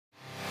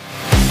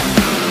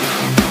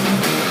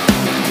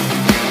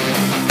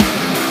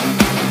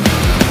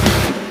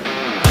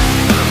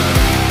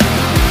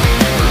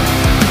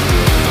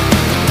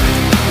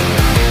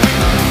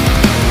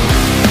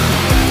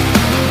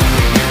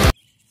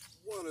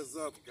is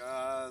up,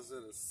 guys?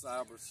 It is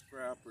Cyber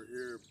Scrapper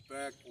here,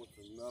 back with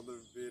another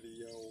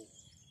video.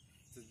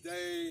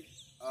 Today,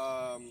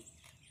 I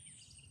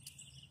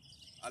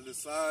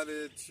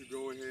decided to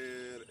go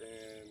ahead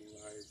and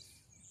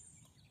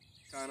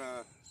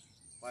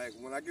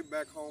when I get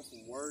back home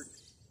from work,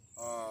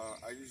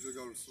 I usually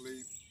go to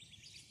sleep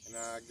and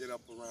I get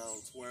up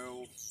around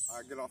 12.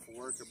 I get off of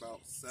work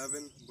about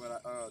 7,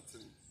 but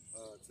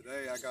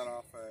today I got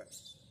off at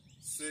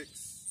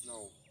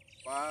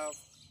 5.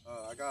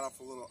 I got off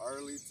a little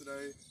early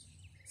today,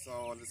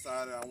 so I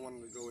decided I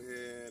wanted to go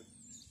ahead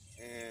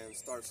and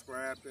start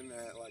scrapping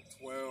at like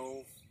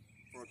 12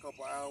 for a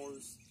couple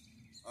hours,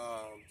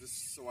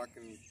 just so I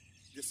can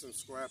get some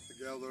scrap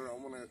together. I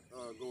want to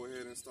go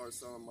ahead and start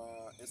selling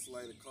my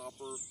insulated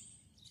copper.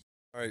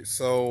 Alright,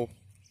 so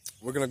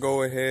we're going to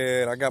go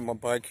ahead. I got my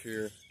bike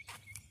here,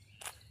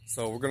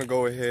 so we're going to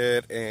go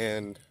ahead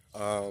and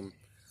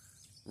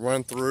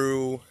run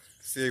through,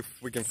 see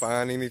if we can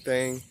find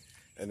anything.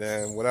 And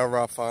then whatever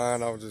I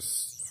find, I'll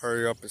just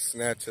hurry up and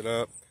snatch it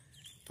up,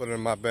 put it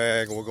in my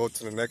bag, and we'll go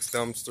to the next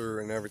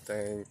dumpster and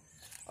everything.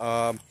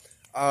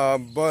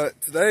 But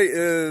today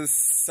is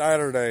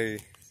Saturday.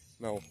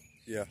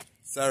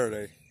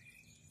 Saturday.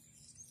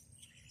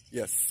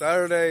 Yes,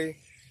 Saturday.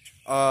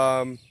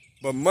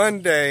 But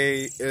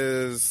Monday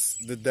is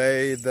the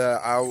day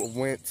that I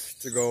went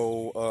to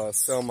go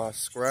sell my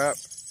scrap.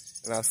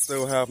 And I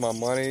still have my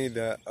money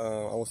that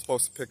I was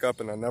supposed to pick up,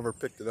 and I never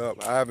picked it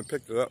up. I haven't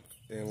picked it up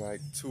in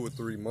like 2 or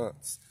 3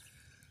 months.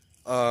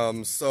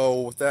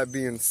 So with that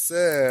being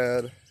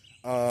said,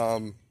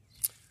 I'm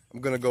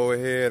gonna go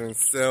ahead and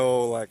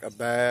sell like a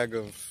bag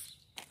of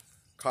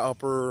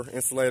copper,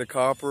 insulated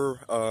copper,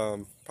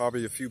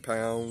 probably a few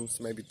pounds,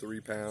 maybe 3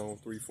 pounds,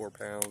 3-4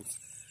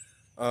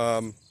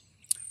 pounds,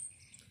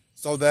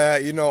 so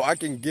that, you know, I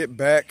can get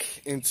back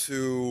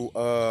into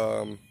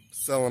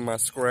selling my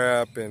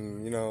scrap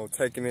and, you know,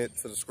 taking it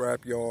to the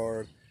scrap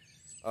yard,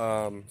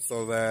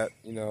 so that,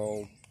 you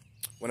know,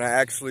 when I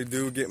actually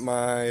do get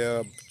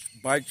my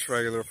bike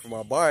trailer for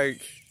my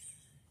bike,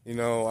 you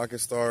know, I can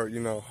start, you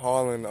know,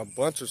 hauling a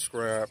bunch of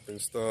scrap and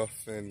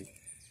stuff, and,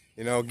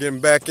 you know, getting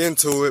back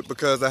into it,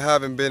 because I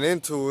haven't been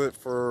into it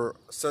for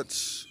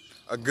such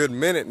a good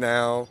minute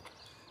now.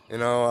 You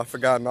know, I've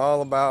forgotten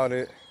all about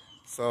it.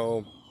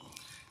 So,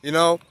 you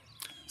know,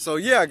 so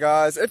yeah,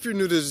 guys, if you're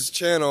new to this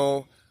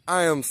channel,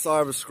 I am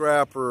Cyber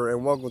Scrapper,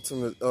 and welcome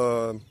to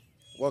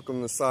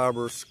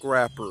Cyber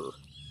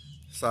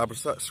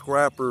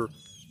Scrapper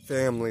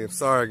family. I'm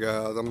sorry,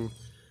 guys.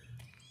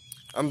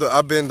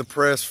 I've been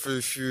depressed for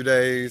a few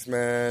days,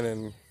 man,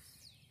 and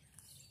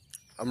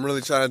I'm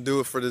really trying to do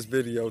it for this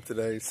video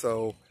today.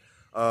 So,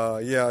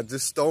 yeah,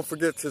 just don't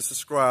forget to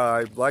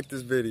subscribe, like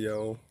this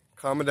video,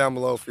 comment down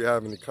below if you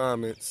have any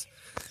comments,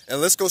 and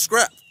let's go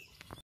scrap.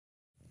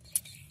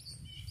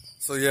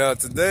 So yeah,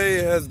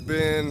 today has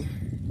been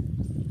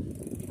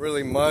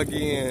really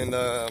muggy and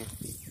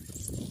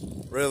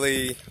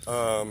really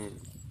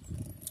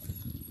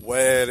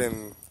wet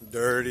and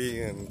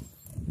dirty, and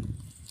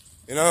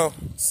you know,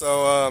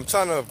 so I'm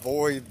trying to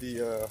avoid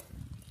the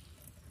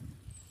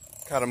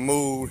kind of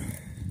mood,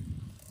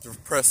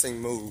 depressing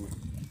mood.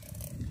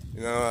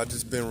 You know, I've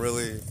just been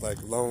really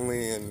like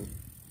lonely, and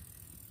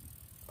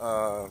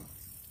I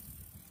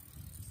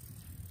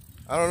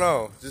don't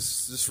know,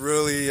 just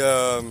really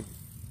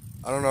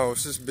I don't know,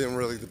 it's just been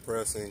really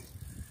depressing.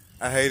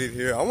 I hate it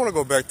here. I want to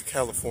go back to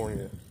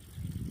California.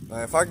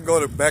 If I could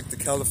go back to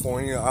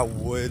California, I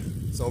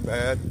would so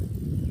bad.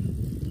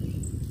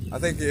 I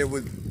think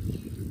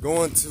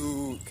going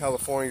to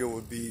California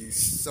would be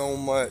so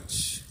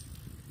much,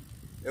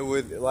 it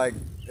would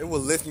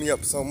lift me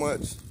up so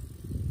much.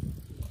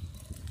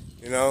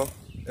 You know,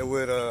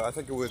 I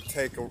think it would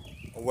take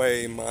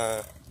away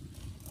my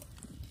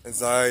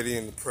anxiety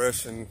and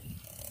depression.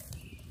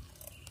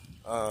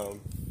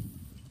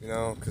 You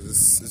know, because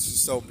it's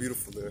just so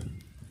beautiful there.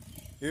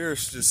 Here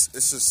it's just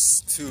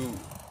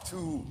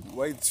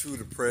way too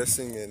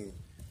depressing, and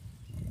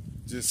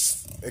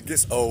just it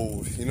gets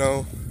old, you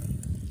know.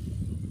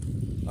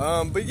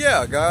 But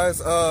yeah,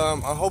 guys,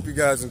 I hope you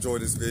guys enjoy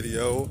this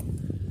video.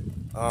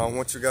 I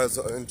want you guys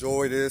to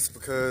enjoy this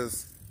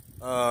because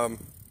you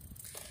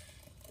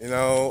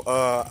know,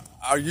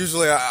 I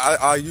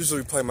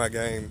usually play my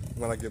game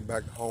when I get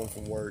back home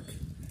from work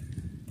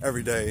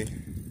every day.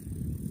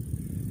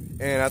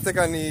 And I think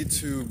I need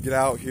to get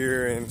out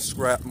here and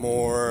scrap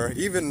more,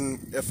 even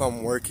if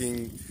I'm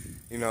working,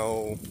 you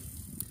know,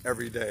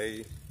 every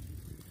day.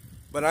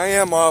 But I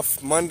am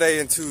off Monday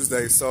and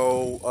Tuesday,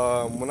 so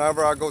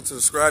whenever I go to the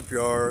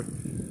scrapyard,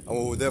 I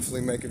will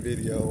definitely make a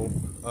video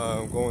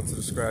going to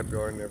the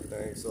scrapyard and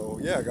everything. So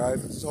yeah,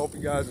 guys, I just hope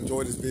you guys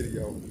enjoy this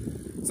video.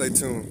 Stay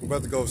tuned. We're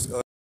about to go.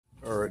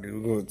 Alrighty,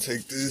 we're gonna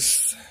take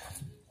this.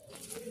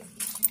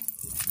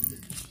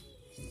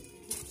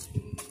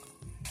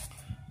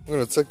 I'm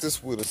gonna take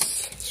this with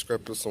us,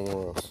 scrap this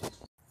somewhere else.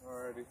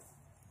 Alrighty.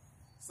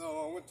 So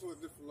I went to a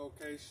different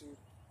location,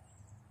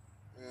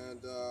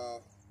 and I'm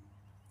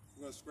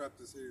gonna scrap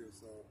this here.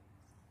 So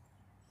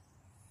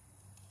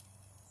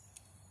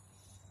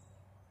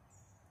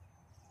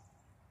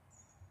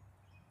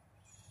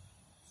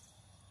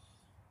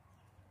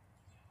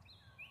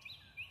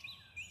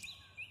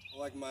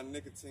like my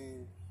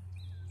nicotine,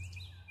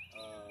 I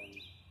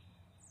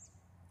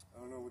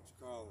don't know what you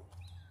call it.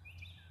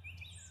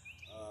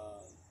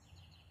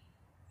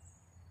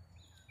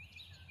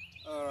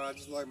 I don't know, I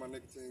just like my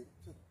nicotine.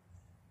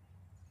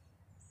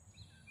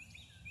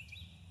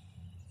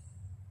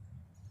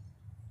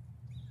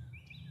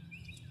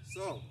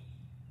 So,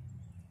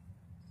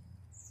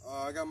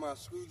 I got my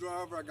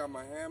screwdriver, I got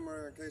my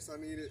hammer in case I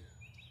need it.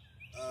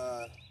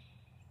 I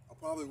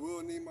probably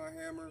will need my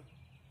hammer.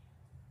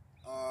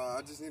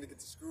 I just need to get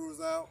the screws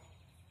out.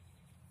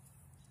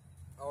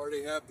 I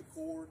already have the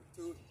cord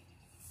to it.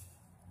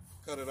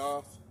 Cut it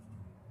off.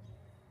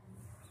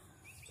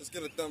 Let's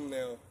get a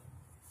thumbnail.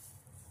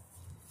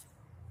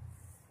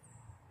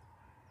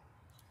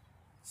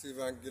 See if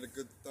I can get a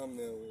good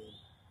thumbnail in.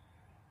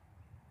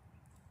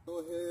 Go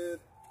ahead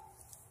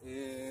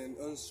and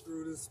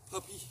unscrew this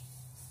puppy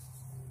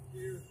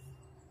here.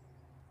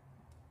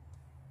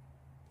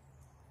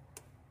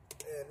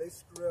 And they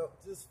screw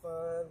out just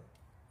fine.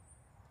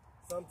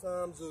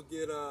 Sometimes you'll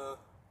get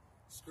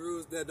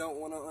screws that don't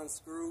want to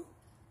unscrew,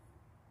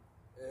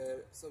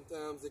 and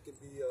sometimes it can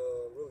be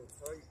really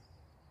tight.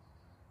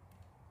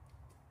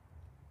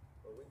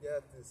 But we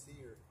got this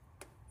here.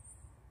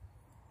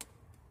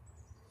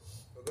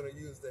 We're going to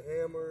use the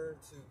hammer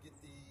to get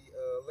the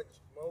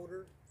electric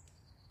motor.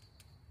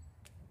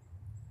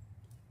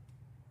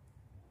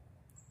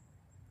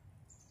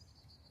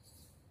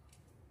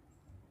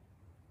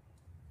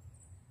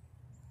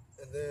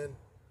 And then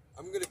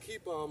I'm going to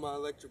keep on my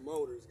electric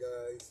motors,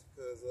 guys,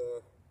 because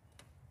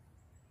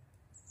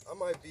I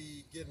might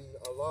be getting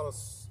a lot of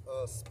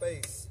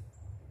space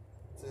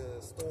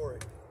to store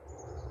it.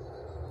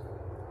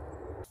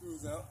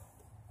 Screws out.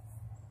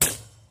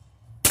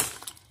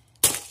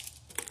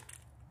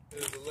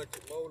 There's the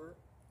electric motor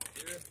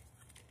here.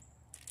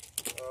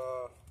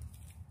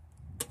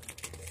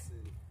 Let's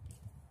see.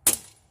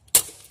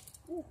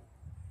 Woo.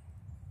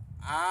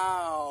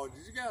 Ow,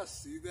 did you guys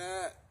see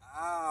that?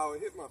 Ow,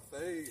 it hit my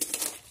face.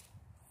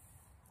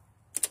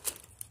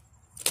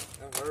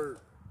 That hurt.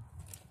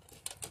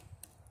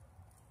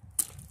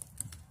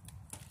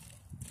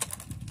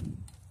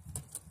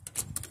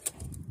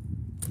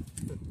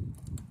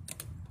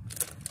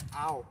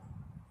 Ow.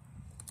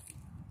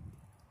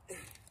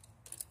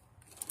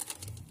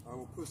 I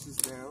will push this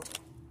down.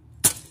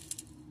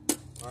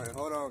 Alright,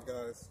 hold on,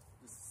 guys.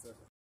 Just a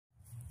second.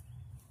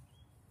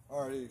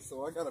 Alrighty,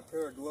 so I got a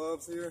pair of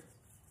gloves here.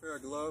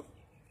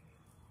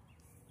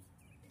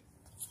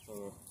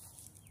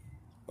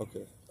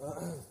 Okay.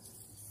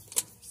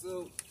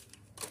 So,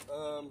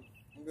 I'm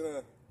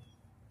gonna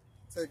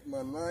take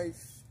my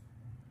knife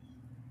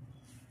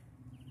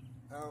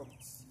out.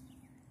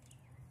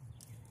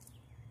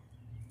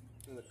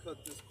 I'm gonna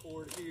cut this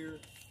cord here.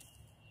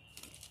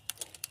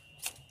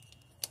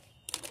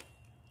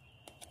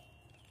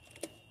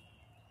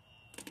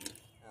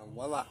 And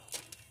voila.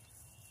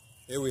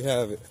 Here we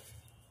have it.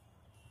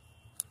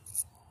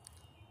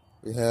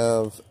 We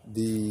have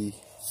the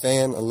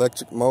fan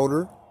electric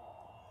motor.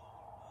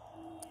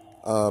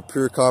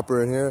 Pure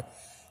copper in here.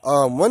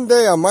 One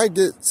day I might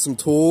get some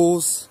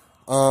tools.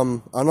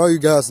 I know you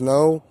guys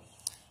know.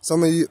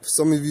 Some of you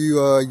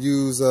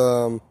use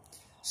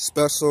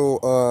special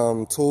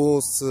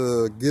tools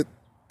to get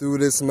through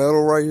this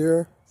metal right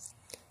here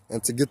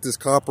and to get this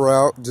copper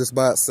out just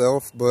by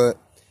itself. But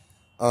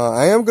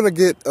I am gonna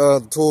get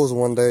the tools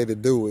one day to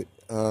do it,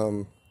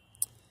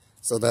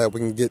 so that we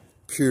can get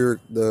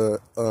the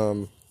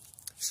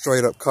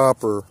straight up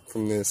copper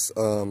from this.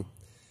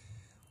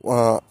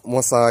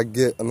 Once I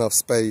get enough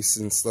space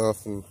and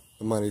stuff and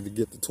the money to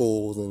get the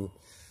tools and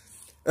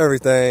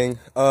everything.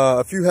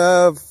 If you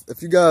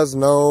guys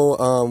know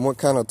what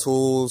kind of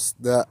tools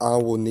that I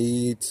will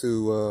need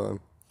to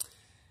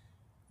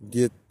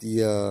get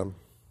the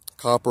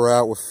copper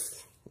out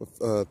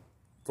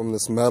from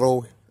this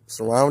metal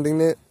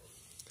surrounding it,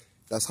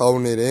 that's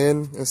holding it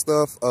in and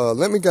stuff.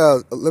 Let me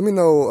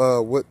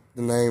know what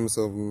the names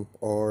of them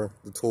are,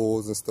 the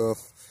tools and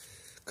stuff.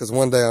 Because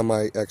one day I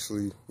might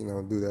actually,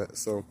 do that.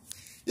 So,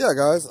 yeah,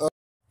 guys. All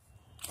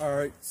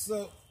right,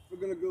 so we're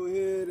gonna go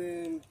ahead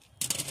and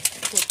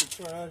put the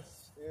trash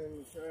in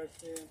the trash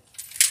can.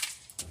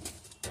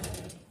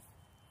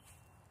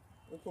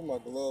 Let me put my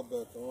glove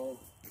back on.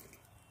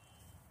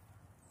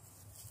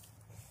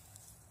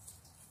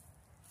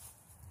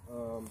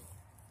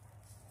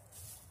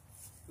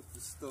 Put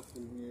this stuff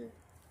in here.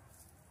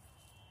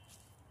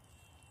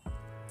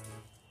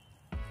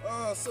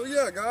 So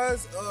yeah,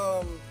 guys.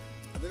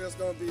 I think that's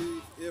gonna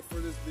be it for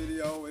this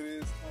video. It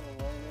is kind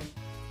of raining.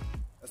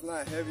 It's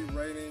not heavy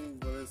raining,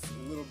 but it's a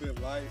little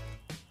bit light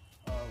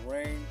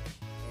rain,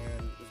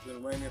 and it's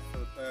been raining for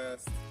the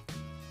past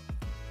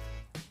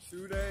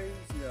 2 days.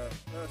 Yeah,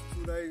 past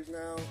 2 days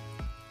now.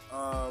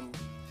 I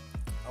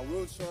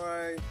will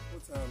try.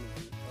 What time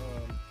is it?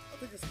 I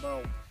think it's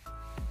about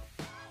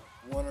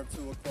 1 or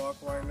 2 o'clock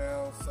right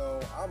now. So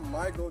I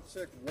might go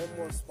check one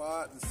more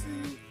spot to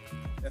see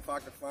if I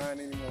can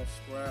find any more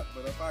scrap.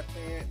 But if I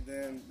can't,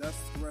 then that's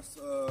the rest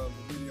of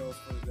the videos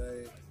for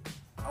today.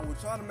 I will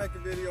try to make a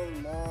video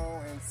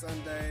tomorrow and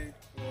Sunday.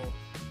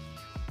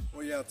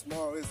 Well, yeah,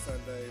 tomorrow is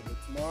Sunday, but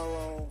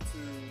tomorrow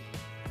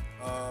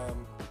to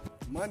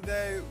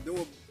Monday, there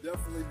will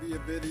definitely be a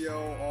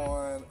video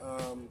on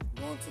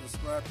going to the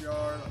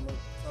scrapyard. I'm gonna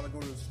try to go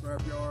to the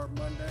scrapyard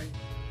Monday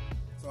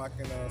so I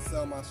can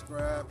sell my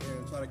scrap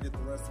and try to get the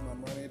rest of my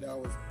money that I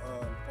was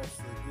supposed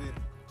to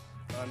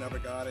get. I never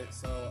got it,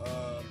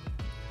 so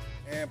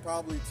and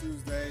probably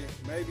Tuesday,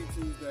 maybe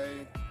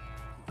Tuesday,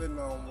 depending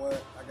on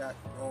what I got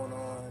going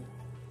on.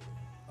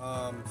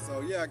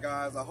 So yeah,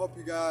 guys, I hope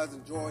you guys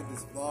enjoyed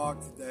this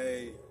vlog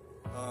today.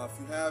 If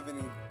you have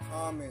any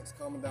comments,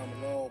 comment down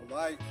below.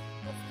 Like,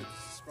 don't forget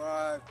to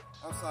subscribe.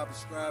 I'm Cyber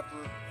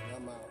Scrapper, and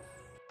I'm out.